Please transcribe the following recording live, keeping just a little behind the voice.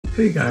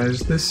Hey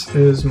guys, this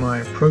is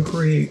my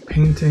Procreate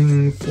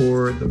painting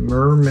for the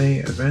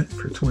MerMay event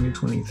for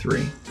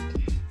 2023.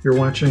 You're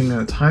watching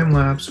a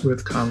time-lapse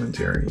with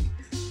commentary.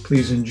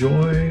 Please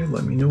enjoy,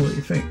 let me know what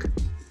you think.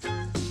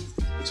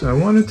 So I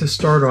wanted to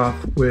start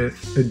off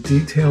with a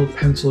detailed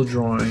pencil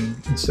drawing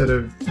instead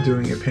of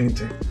doing a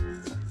painting.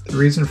 The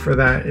reason for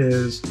that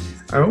is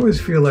I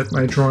always feel like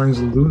my drawings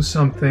lose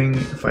something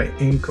if I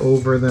ink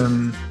over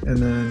them and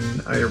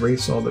then I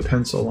erase all the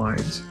pencil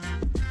lines.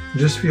 It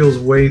just feels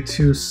way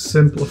too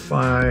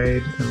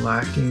simplified and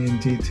lacking in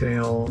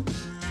detail,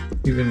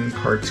 even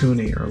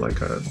cartoony or like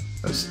a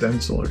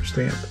stencil or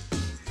stamp.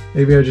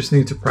 Maybe I just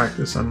need to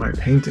practice on my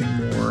painting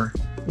more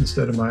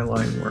instead of my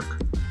line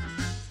work.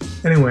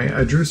 Anyway,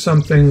 I drew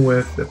something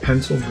with the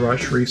pencil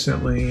brush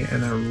recently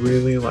and I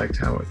really liked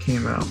how it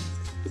came out.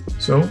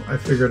 So I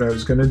figured I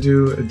was going to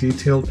do a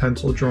detailed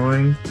pencil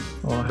drawing.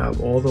 I'll have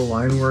all the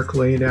line work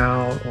laid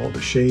out, all the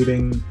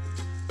shading,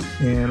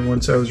 and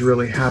once I was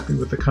really happy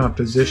with the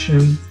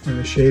composition and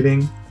the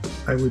shading,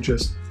 I would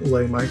just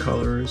lay my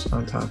colors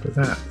on top of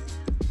that.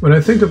 When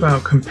I think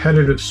about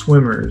competitive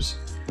swimmers,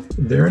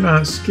 they're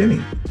not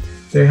skinny.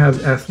 They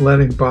have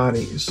athletic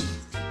bodies.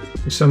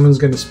 If someone's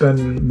going to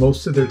spend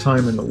most of their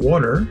time in the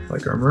water,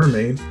 like our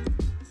mermaid,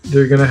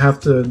 they're going to have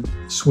to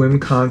swim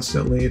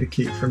constantly to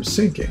keep from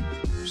sinking.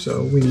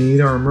 So we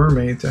need our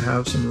mermaid to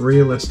have some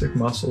realistic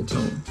muscle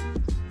tone.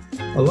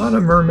 A lot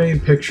of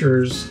mermaid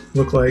pictures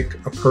look like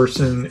a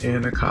person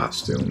in a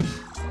costume.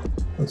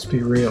 Let's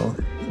be real.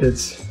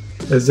 It's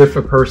as if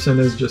a person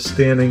is just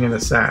standing in a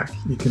sack.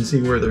 You can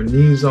see where their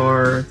knees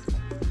are,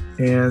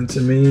 and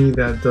to me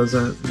that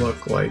doesn't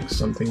look like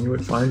something you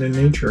would find in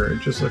nature.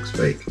 It just looks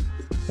fake.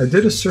 I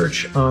did a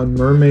search on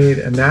mermaid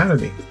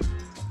anatomy,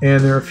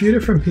 and there are a few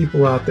different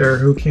people out there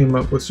who came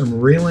up with some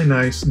really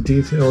nice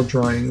detailed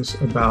drawings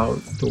about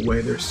the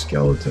way their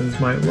skeletons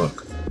might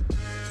look.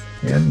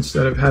 And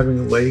instead of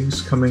having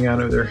legs coming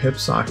out of their hip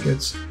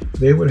sockets,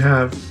 they would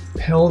have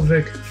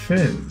pelvic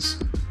fins.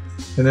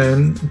 And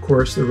then, of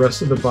course, the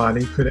rest of the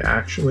body could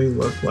actually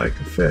look like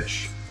a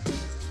fish.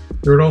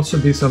 There would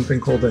also be something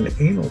called an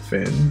anal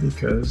fin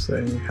because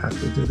they have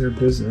to do their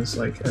business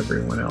like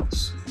everyone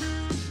else.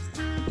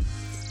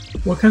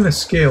 What kind of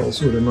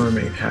scales would a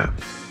mermaid have?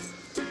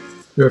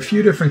 There are a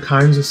few different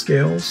kinds of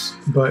scales,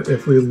 but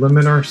if we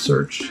limit our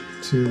search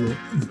to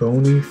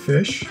bony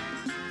fish,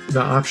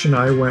 the option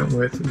I went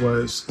with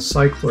was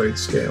cycloid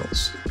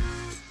scales,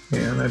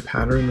 and I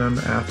patterned them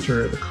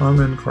after the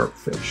common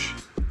carpfish.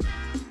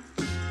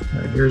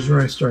 Here's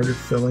where I started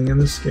filling in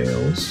the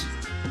scales.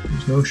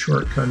 There's no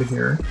shortcut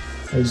here.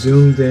 I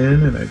zoomed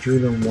in and I drew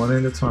them one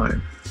at a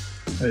time.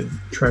 I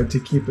tried to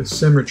keep a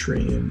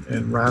symmetry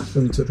and wrap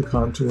them to the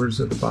contours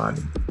of the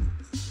body.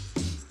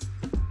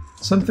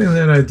 Something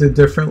that I did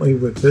differently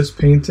with this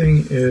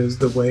painting is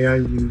the way I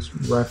use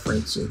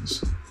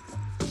references.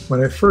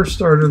 When I first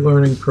started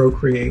learning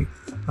Procreate,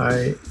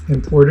 I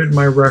imported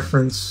my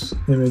reference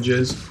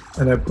images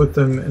and I put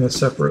them in a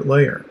separate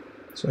layer.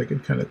 So I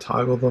could kind of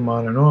toggle them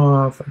on and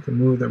off, I could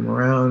move them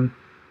around,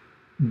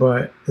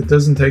 but it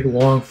doesn't take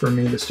long for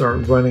me to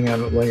start running out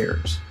of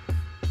layers.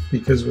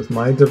 Because with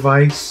my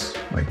device,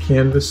 my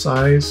canvas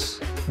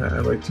size, I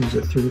like to use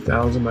a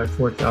 3000 by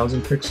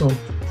 4000 pixel,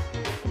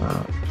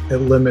 it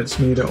limits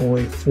me to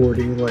only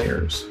 40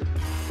 layers.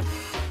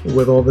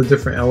 With all the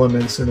different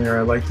elements in there,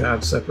 I like to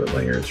have separate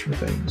layers for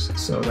things,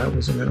 so that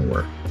wasn't going to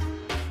work.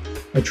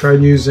 I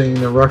tried using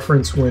the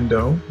reference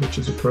window, which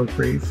is a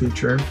Procreate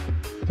feature,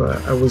 but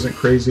I wasn't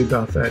crazy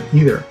about that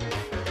either.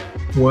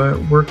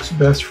 What works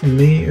best for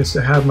me is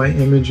to have my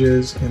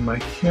images in my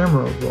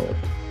camera roll.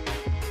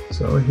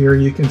 So here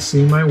you can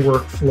see my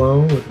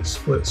workflow with a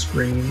split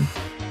screen,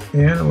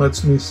 and it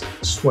lets me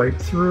swipe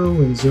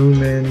through and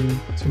zoom in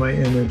to my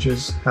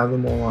images, have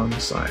them all on the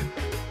side.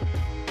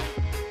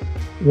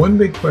 One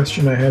big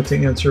question I had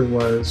to answer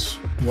was,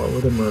 what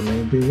would a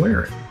mermaid be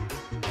wearing?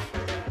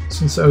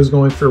 Since I was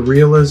going for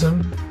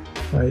realism,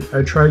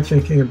 I tried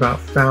thinking about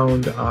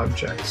found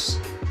objects.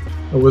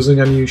 I wasn't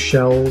going to use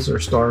shells or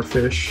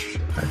starfish.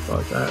 I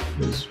thought that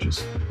was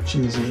just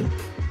cheesy.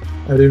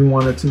 I didn't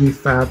want it to be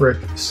fabric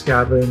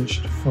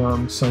scavenged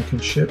from sunken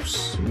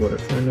ships. What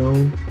if there are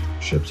no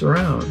ships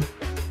around?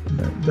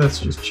 That's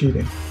just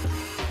cheating.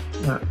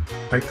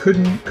 I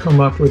couldn't come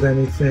up with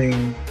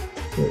anything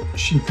that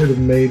she could have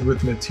made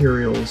with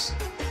materials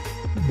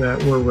that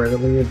were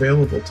readily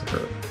available to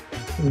her.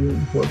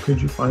 What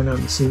could you find on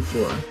the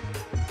seafloor?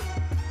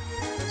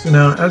 So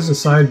now, as a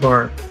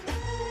sidebar,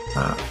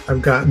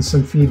 I've gotten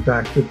some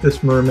feedback that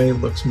this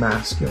mermaid looks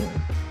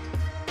masculine.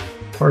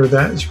 Part of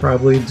that is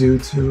probably due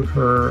to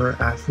her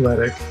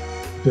athletic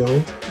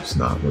build. It's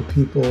not what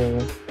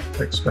people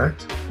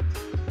expect.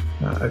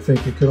 I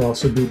think it could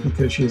also be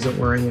because she isn't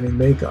wearing any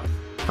makeup.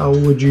 How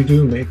would you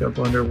do makeup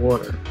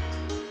underwater?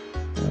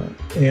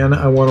 And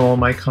I want all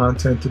my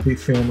content to be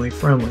family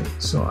friendly,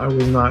 so I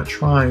was not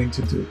trying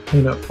to do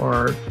pinup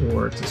art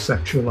or to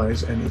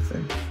sexualize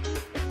anything.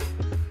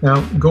 Now,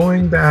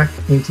 going back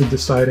into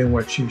deciding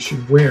what she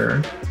should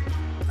wear,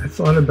 I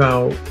thought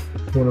about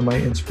one of my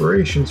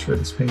inspirations for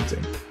this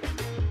painting.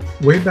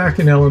 Way back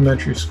in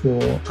elementary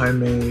school, I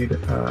made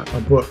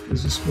a book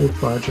as a school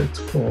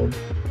project called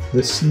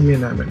The Sea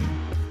Anemone.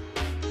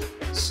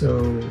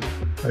 So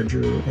I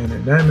drew an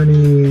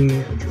anemone,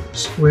 I drew a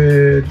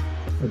squid,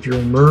 I drew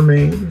a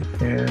mermaid,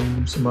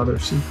 and some other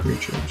sea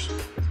creatures.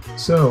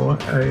 So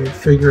I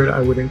figured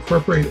I would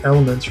incorporate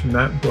elements from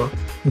that book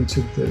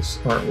into this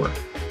artwork.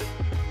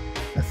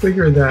 I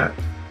figured that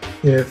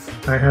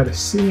if I had a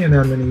sea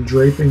anemone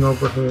draping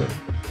over her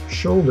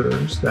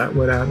shoulders, that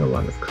would add a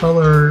lot of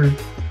color,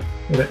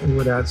 it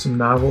would add some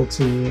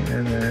novelty,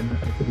 and then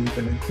I could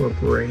even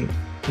incorporate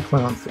the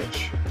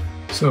clownfish.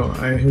 So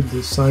I had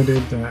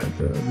decided that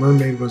the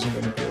mermaid wasn't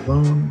going to be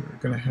alone. We were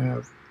going to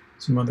have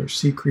some other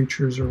sea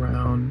creatures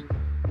around,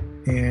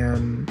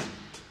 and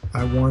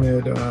I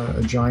wanted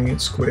a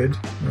giant squid.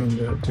 I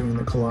ended up doing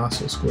the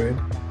colossal squid.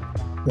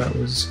 That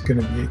was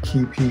going to be a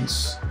key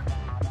piece.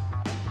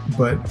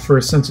 But for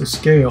a sense of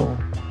scale,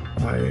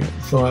 I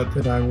thought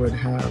that I would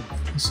have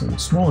some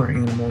smaller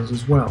animals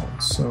as well.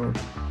 So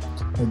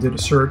I did a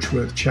search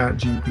with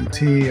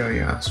ChatGPT. I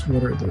asked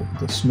what are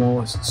the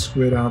smallest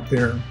squid out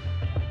there,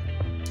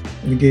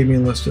 and it gave me a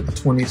list of the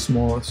 20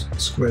 smallest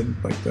squid,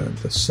 like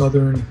the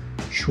southern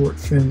short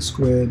fin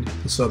squid,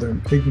 the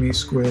southern pygmy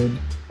squid,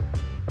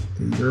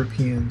 the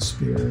European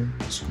spear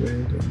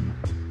squid, and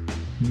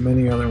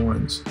many other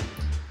ones.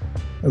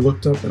 I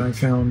looked up and I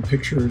found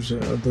pictures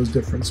of those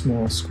different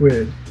small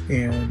squid,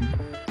 and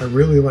I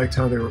really liked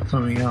how they were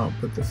coming out.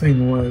 But the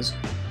thing was,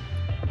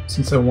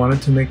 since I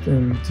wanted to make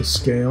them to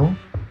scale,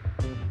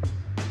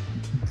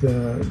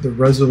 the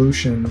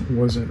resolution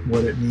wasn't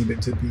what it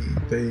needed to be.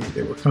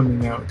 They were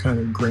coming out kind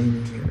of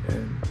grainy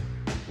and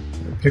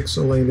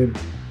pixelated.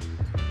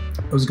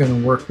 I was going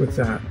to work with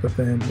that, but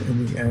then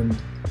in the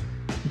end,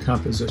 the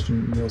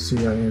composition, you'll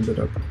see I ended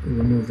up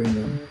removing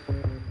them.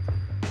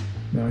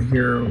 Now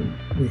here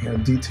we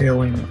have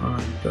detailing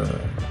on the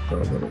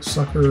little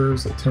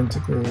suckers, the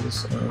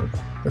tentacles of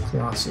the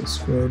colossal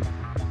squid.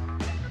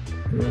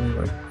 I really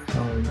like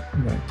how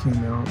that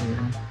came out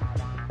here.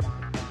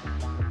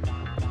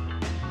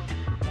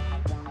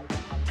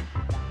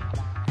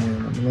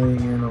 And I'm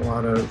laying in a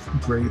lot of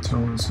gray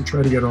tones to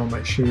try to get all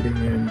my shading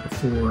in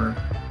before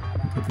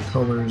I put the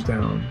colors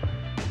down.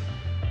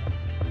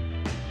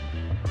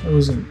 I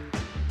wasn't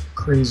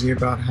crazy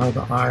about how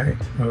the eye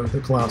of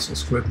the colossal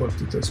squid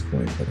looked at this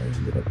point, but I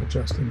ended up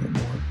adjusting it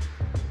more.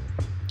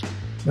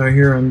 Now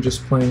here I'm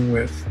just playing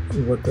with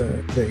what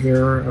the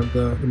hair of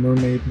the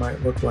mermaid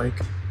might look like,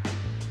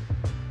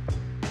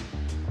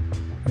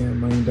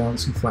 and laying down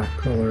some flat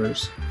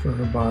colors for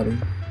her body.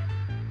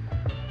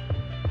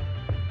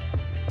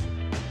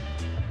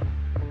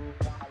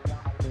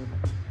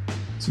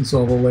 Since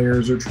all the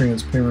layers are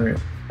transparent,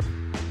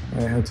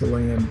 I had to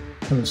lay in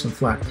kind of some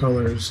flat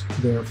colors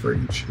there for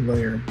each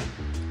layer,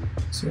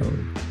 so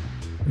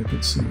you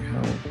could see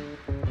how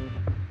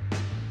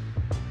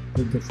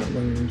the different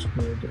layers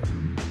would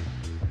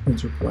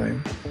interplay.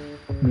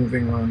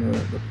 Moving on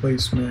the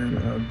placement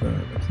of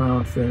the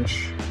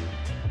clownfish,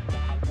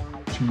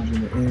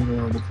 changing the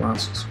angle of the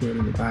colossal squid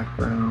in the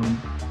background.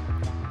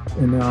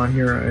 And now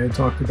here I had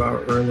talked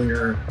about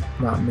earlier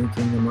not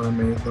making the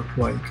mermaid look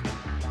like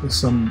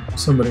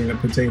somebody in a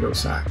potato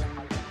sack.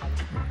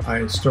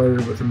 I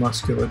started with the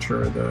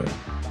musculature,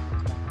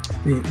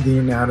 the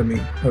anatomy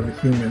of a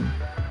human,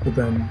 but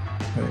then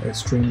I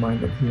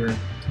streamlined it here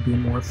to be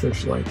more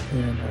fish-like,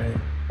 and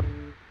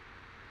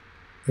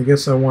I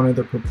guess I wanted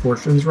the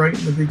proportions right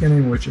in the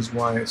beginning, which is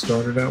why I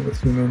started out with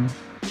human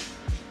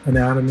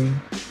anatomy,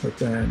 but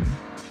then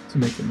to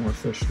make it more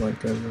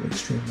fish-like, I really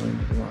streamlined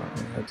it a lot.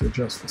 I had to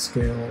adjust the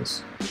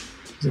scales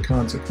as a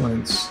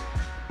consequence.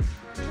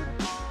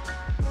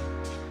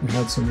 I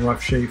had some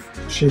rough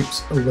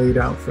shapes laid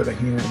out for the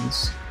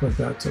hands, but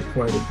that took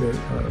quite a bit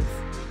of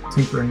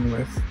tinkering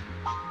with.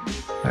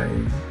 I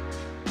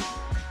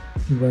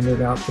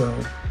rendered out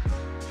the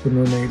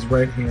mermaid's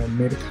right hand,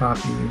 made a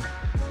copy,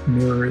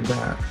 mirrored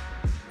that,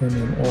 and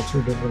then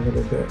altered it a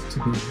little bit to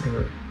be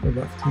her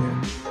left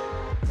hand.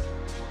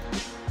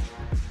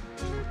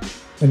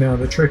 And now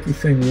the tricky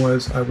thing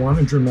was I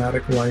wanted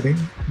dramatic lighting,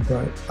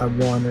 but I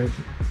wanted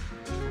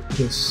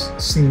this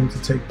scene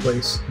to take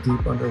place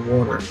deep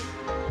underwater.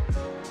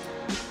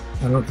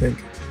 I don't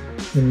think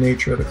the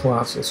nature of the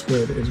colossal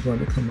squid is going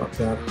to come up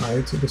that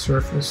high to the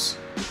surface,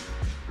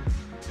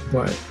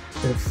 but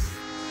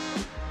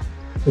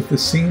if the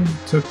scene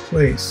took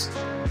place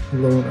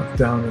low enough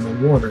down in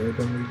the water,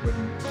 then we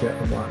wouldn't get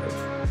a lot of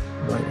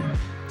lighting.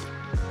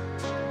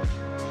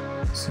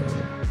 So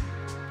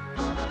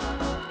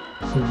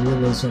the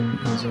realism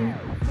isn't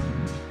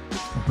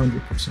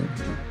 100%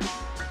 here.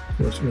 Of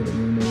course, with a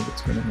mermaid,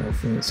 it's going to have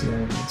fantasy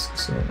elements,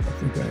 so I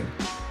think I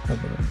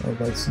have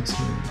a license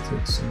here to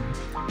take some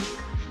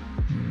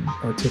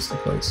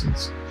artistic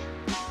license.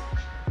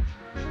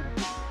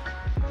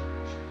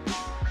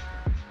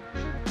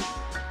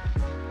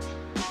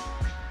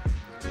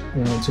 I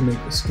wanted to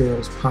make the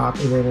scales pop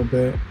a little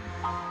bit,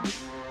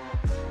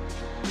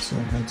 so I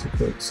had to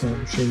put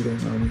some shading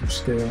on each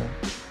scale.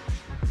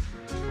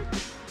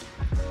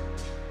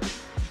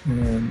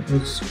 And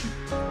it's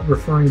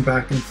referring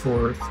back and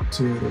forth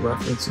to the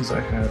references I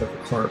had of a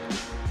carp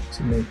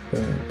to make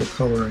the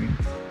coloring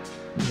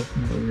look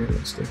more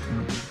realistic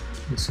on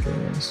the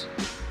scales.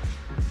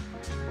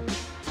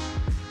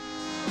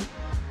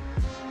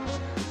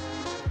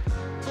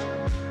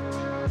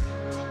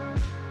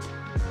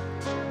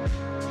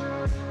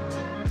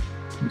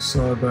 You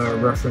saw the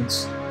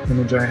reference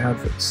image I had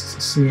for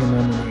sea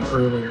anemone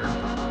earlier.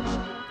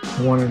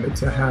 I wanted it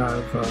to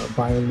have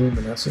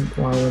bioluminescent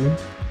quality.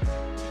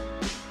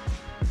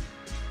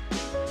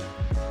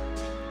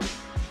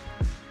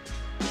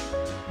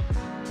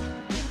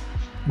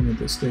 And at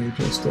this stage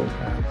I still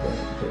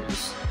have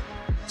those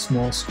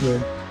small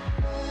squid.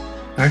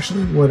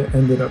 Actually what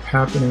ended up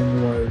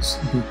happening was,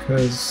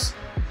 because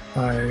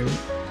I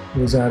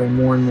was adding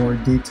more and more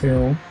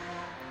detail,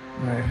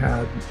 I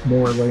had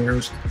more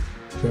layers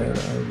that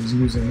I was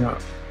using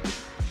up.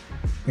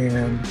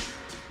 And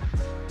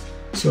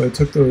so I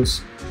took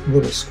those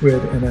little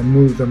squid and I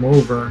moved them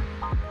over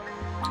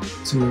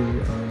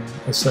to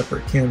a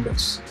separate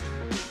canvas.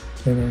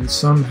 And then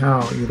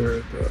somehow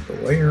either the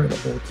layer or the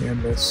whole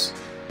canvas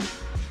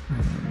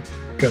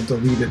got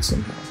deleted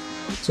somehow.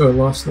 So I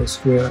lost those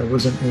squid. I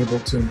wasn't able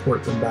to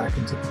import them back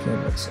into the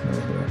canvas, and I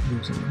ended up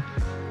losing them.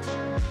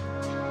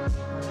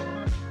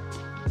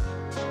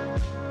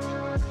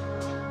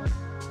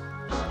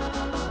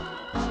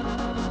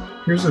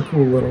 Here's a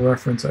cool little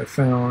reference I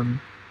found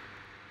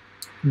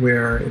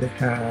where it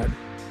had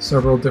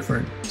several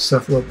different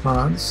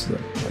cephalopods,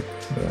 like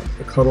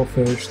the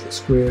cuttlefish, the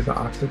squid, the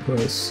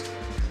octopus,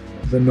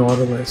 the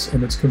nautilus,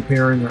 and it's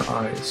comparing their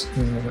eyes.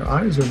 And their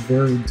eyes are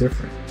very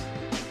different.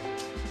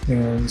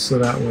 And so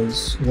that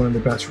was one of the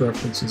best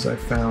references I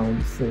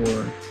found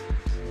for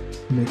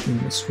making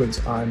the squid's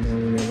eye more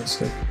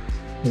realistic.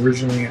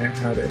 Originally I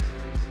had it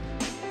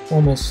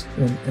almost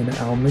an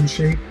almond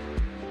shape,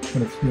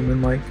 kind of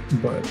human-like,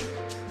 but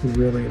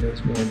really it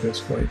is more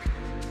disc-like.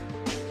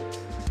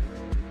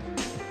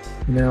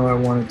 Now I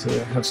wanted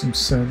to have some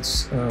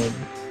sense of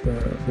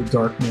the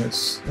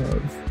darkness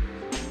of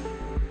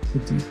the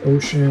deep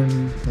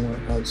ocean. I want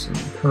to have some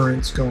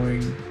currents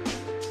going.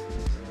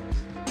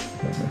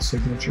 Got my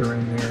signature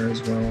in there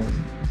as well.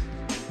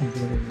 And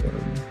really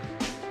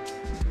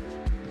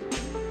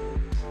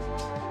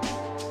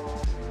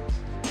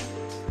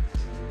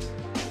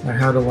I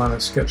had a lot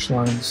of sketch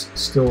lines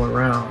still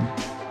around,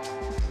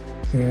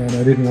 and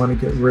I didn't want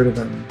to get rid of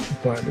them,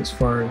 but as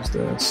far as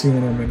the sea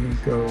anemone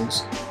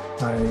goes,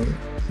 I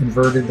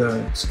inverted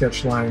the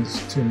sketch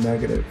lines to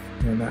negative,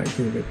 and that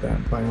gave it that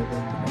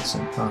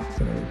bioluminescent pop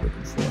that I was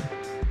looking for.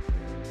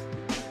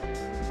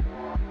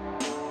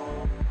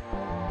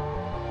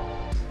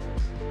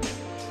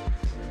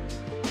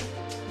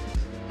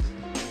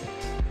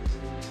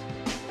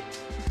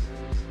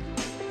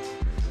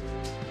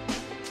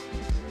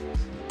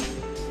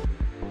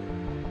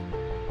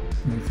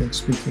 And I think,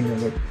 speaking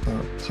of a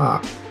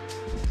pop,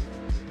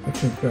 I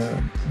think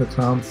the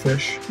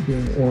clownfish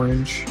being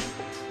orange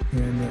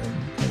and then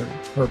kind of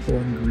purple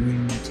and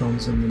green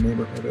tones in the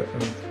neighborhood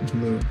of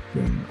blue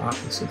being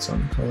opposites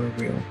on the color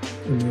wheel,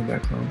 it made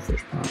that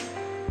clownfish pop.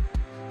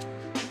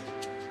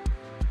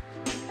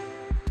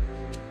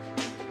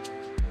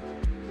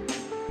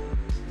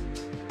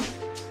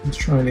 I was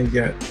trying to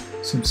get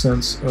some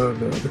sense of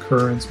the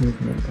currents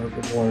movement of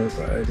the water,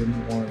 but I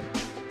didn't want it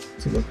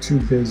to look too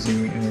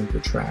busy and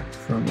detract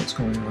from what's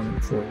going on in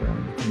the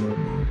foreground with the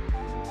mermaid.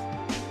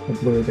 I'll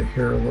blur the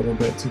hair a little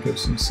bit to give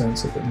some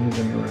sense of it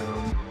moving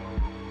around.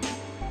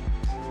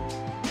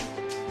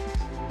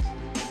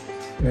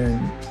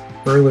 And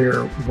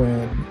earlier,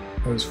 when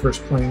I was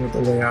first playing with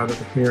the layout of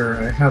the hair,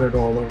 I had it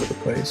all over the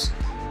place.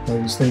 I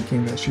was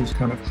thinking that she was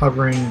kind of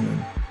hovering and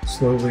then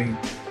slowly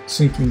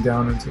sinking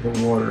down into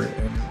the water,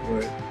 and it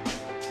would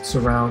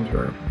surround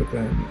her, but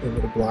then it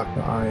would have blocked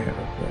the eye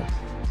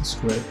of the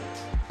squid.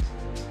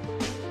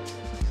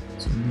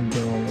 So I moved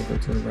her all over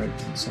to the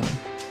right-hand side.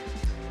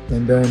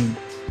 And then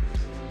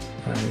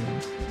I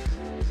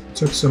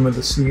took some of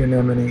the sea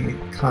anemone,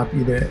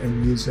 copied it,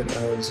 and used it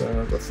as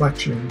a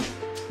reflection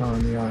on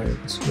the eye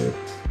of the squid.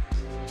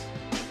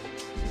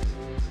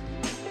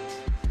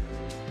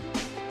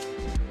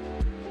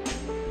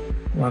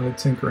 A lot of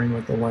tinkering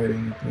with the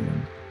lighting at the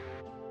end.